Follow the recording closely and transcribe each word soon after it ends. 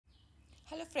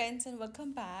Hello friends and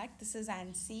welcome back. This is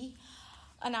Ansi.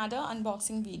 Another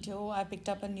unboxing video. I picked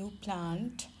up a new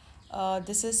plant.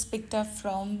 This is picked up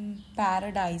from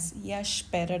Paradise. Yes,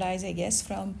 Paradise, I guess,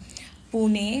 from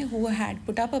Pune, who had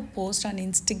put up a post on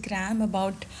Instagram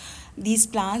about these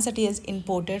plants that he has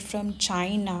imported from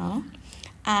China.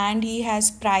 And he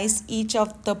has priced each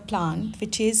of the plant,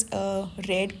 which is a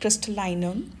red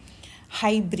crystallinum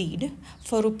hybrid,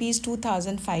 for rupees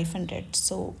 2500.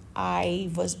 So I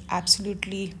was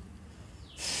absolutely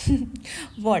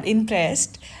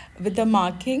impressed with the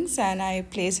markings, and I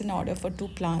placed an order for two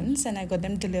plants and I got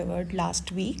them delivered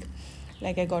last week.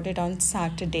 Like, I got it on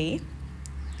Saturday.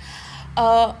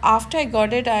 After I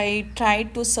got it, I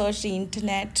tried to search the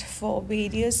internet for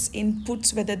various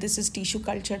inputs, whether this is tissue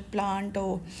cultured plant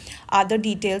or other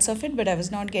details of it, but I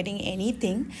was not getting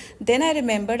anything. Then I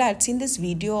remembered I'd seen this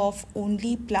video of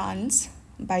Only Plants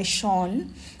by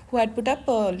Sean, who had put up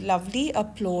a lovely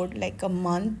upload like a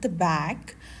month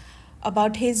back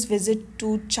about his visit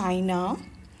to China,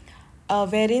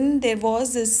 wherein there were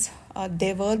these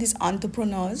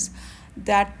entrepreneurs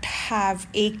that have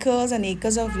acres and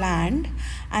acres of land,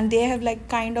 and they have like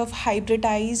kind of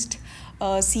hybridized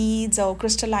seeds or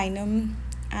crystallinum,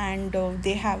 and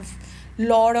they have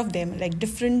lot of them, like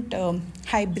different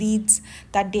hybrids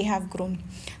that they have grown.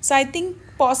 So I think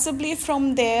possibly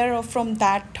from there or from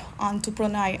that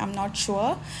entrepreneur, I'm not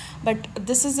sure, but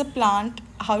this is a plant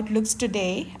how it looks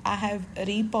today. I have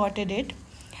repotted it.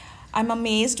 I'm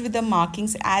amazed with the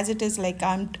markings, as it is like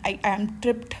I am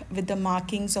tripped with the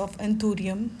markings of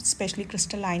Anthurium, especially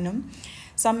crystallinum.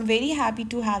 So I'm very happy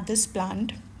to have this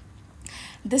plant.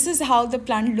 This is how the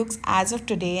plant looks as of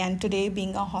today, and today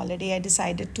being a holiday, I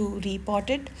decided to repot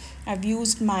it. I've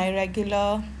used my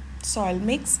regular soil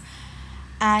mix,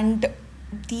 and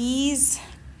these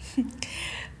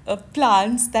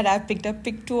plants that I've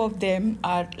picked two of them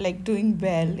are like doing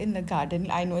well in the garden.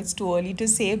 I know it's too early to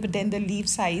say, but then the leaf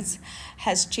size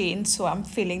has changed, so I'm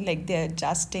feeling like they're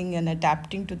adjusting and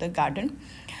adapting to the garden.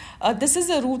 This is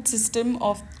the root system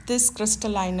of this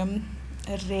crystallinum,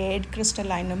 red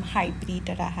crystallinum hybrid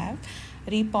that I have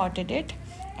repotted it,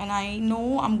 and I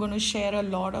know I'm going to share a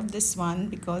lot of this one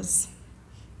because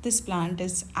this plant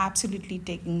is absolutely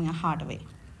taking my heart away.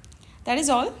 That is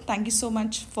all. Thank you so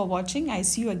much for watching. I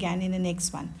see you again in the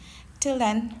next one. Till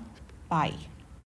then, bye.